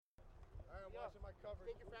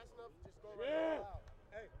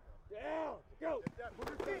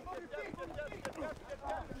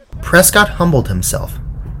Prescott humbled himself.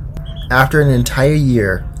 After an entire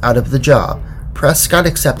year out of the job, Prescott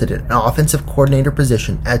accepted an offensive coordinator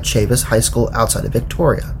position at Chavis High School outside of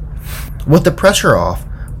Victoria. With the pressure off,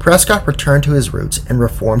 Prescott returned to his roots and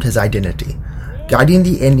reformed his identity, guiding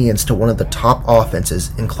the Indians to one of the top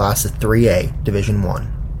offenses in Class 3A, Division I.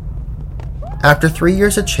 After 3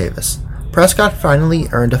 years at Chavis, Prescott finally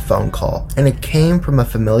earned a phone call, and it came from a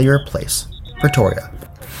familiar place, Pretoria.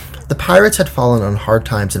 The Pirates had fallen on hard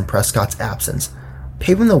times in Prescott's absence,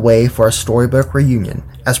 paving the way for a storybook reunion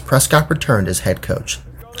as Prescott returned as head coach,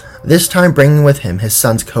 this time bringing with him his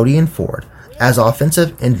sons Cody and Ford as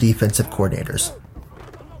offensive and defensive coordinators.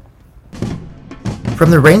 From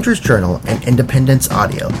the Rangers Journal and Independence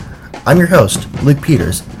Audio, I'm your host, Luke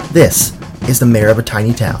Peters. This is the Mayor of a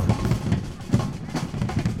Tiny Town.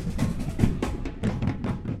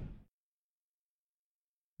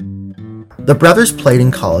 The brothers played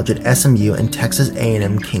in college at SMU and Texas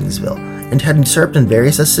A&M Kingsville and had served in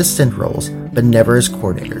various assistant roles, but never as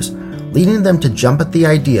coordinators, leading them to jump at the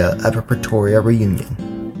idea of a Pretoria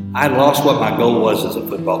reunion. I lost what my goal was as a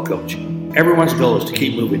football coach. Everyone's goal is to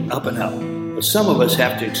keep moving up and up, but some of us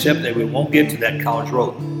have to accept that we won't get to that college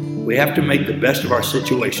role. We have to make the best of our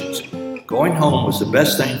situations. Going home was the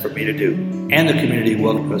best thing for me to do, and the community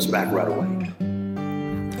welcomed us back right away.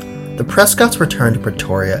 The Prescotts returned to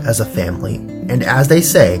Pretoria as a family, and as they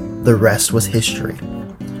say, the rest was history.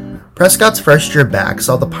 Prescott's first year back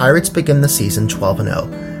saw the Pirates begin the season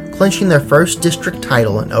 12-0, clinching their first district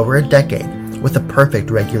title in over a decade with a perfect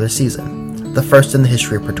regular season, the first in the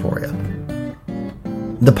history of Pretoria.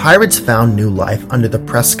 The Pirates found new life under the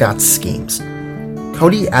Prescott schemes.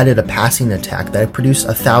 Cody added a passing attack that had produced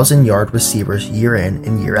 1,000-yard receivers year in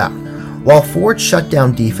and year out, while Ford's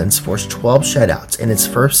shutdown defense forced 12 shutouts in its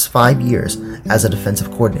first 5 years as a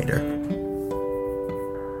defensive coordinator.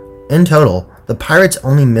 In total, the Pirates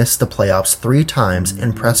only missed the playoffs 3 times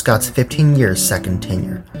in Prescott's 15 years second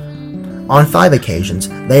tenure. On 5 occasions,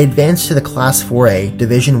 they advanced to the Class 4A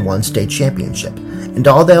Division I state championship, and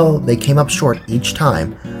although they came up short each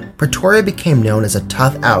time, Pretoria became known as a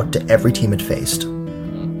tough out to every team it faced.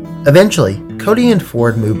 Eventually, Cody and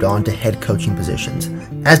Ford moved on to head coaching positions,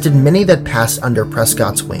 as did many that passed under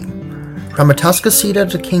Prescott's wing. From Atuscocita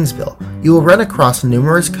to Kingsville, you will run across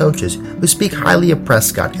numerous coaches who speak highly of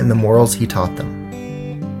Prescott and the morals he taught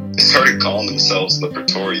them. They started calling themselves the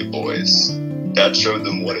Pretoria Boys. Dad showed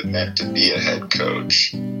them what it meant to be a head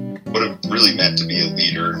coach, what it really meant to be a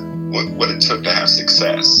leader, what it took to have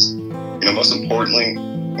success. Most importantly,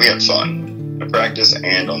 we had fun. At practice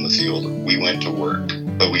and on the field, we went to work,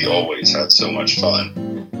 but we always had so much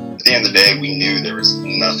fun. At the end of the day, we knew there was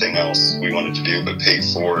nothing else we wanted to do but pay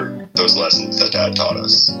forward those lessons that Dad taught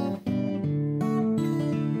us.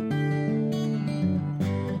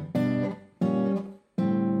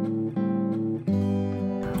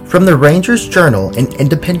 From the Rangers Journal and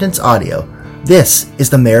Independence Audio, this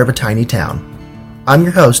is the Mayor of a Tiny Town. I'm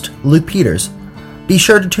your host, Luke Peters. Be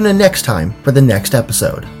sure to tune in next time for the next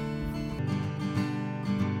episode.